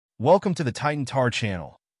Welcome to the Titan Tar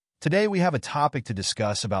channel. Today we have a topic to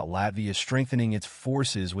discuss about Latvia strengthening its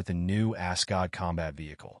forces with a new ASCOD combat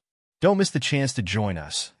vehicle. Don't miss the chance to join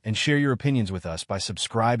us and share your opinions with us by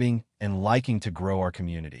subscribing and liking to grow our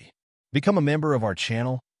community. Become a member of our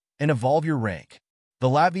channel and evolve your rank. The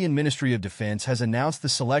Latvian Ministry of Defense has announced the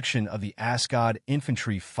selection of the ASCOD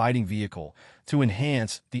Infantry fighting vehicle to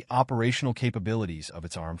enhance the operational capabilities of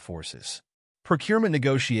its armed forces. Procurement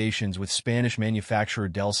negotiations with Spanish manufacturer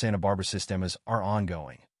Del Santa Barbara Sistemas are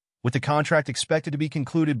ongoing, with the contract expected to be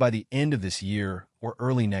concluded by the end of this year or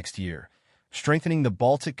early next year, strengthening the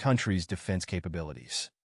Baltic countries' defense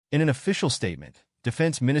capabilities. In an official statement,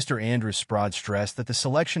 Defense Minister Andris Sprod stressed that the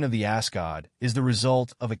selection of the ASCOD is the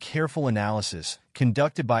result of a careful analysis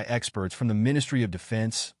conducted by experts from the Ministry of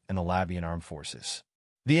Defense and the Latvian Armed Forces.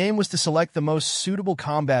 The aim was to select the most suitable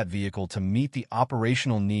combat vehicle to meet the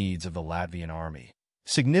operational needs of the Latvian Army,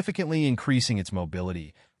 significantly increasing its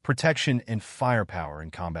mobility, protection, and firepower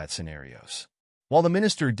in combat scenarios. While the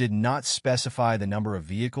minister did not specify the number of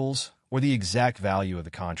vehicles or the exact value of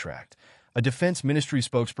the contract, a Defense Ministry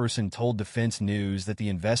spokesperson told Defense News that the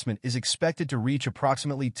investment is expected to reach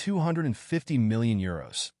approximately €250 million,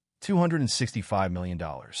 $265 million.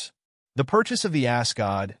 The purchase of the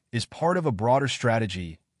ASCOD is part of a broader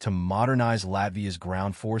strategy to modernize Latvia's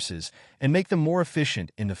ground forces and make them more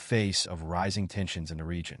efficient in the face of rising tensions in the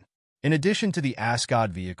region. In addition to the ASCOD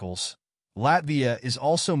vehicles, Latvia is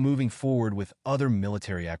also moving forward with other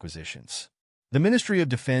military acquisitions. The Ministry of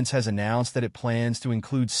Defense has announced that it plans to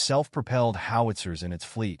include self-propelled howitzers in its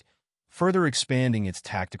fleet, further expanding its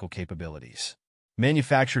tactical capabilities.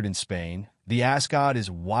 Manufactured in Spain, the ASCOD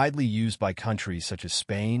is widely used by countries such as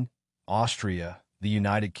Spain, Austria, the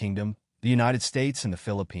United Kingdom, the United States, and the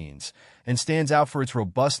Philippines, and stands out for its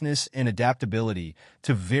robustness and adaptability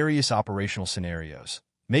to various operational scenarios,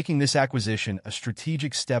 making this acquisition a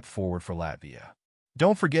strategic step forward for Latvia.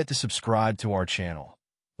 Don't forget to subscribe to our channel,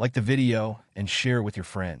 like the video, and share it with your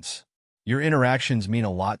friends. Your interactions mean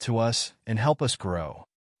a lot to us and help us grow.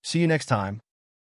 See you next time.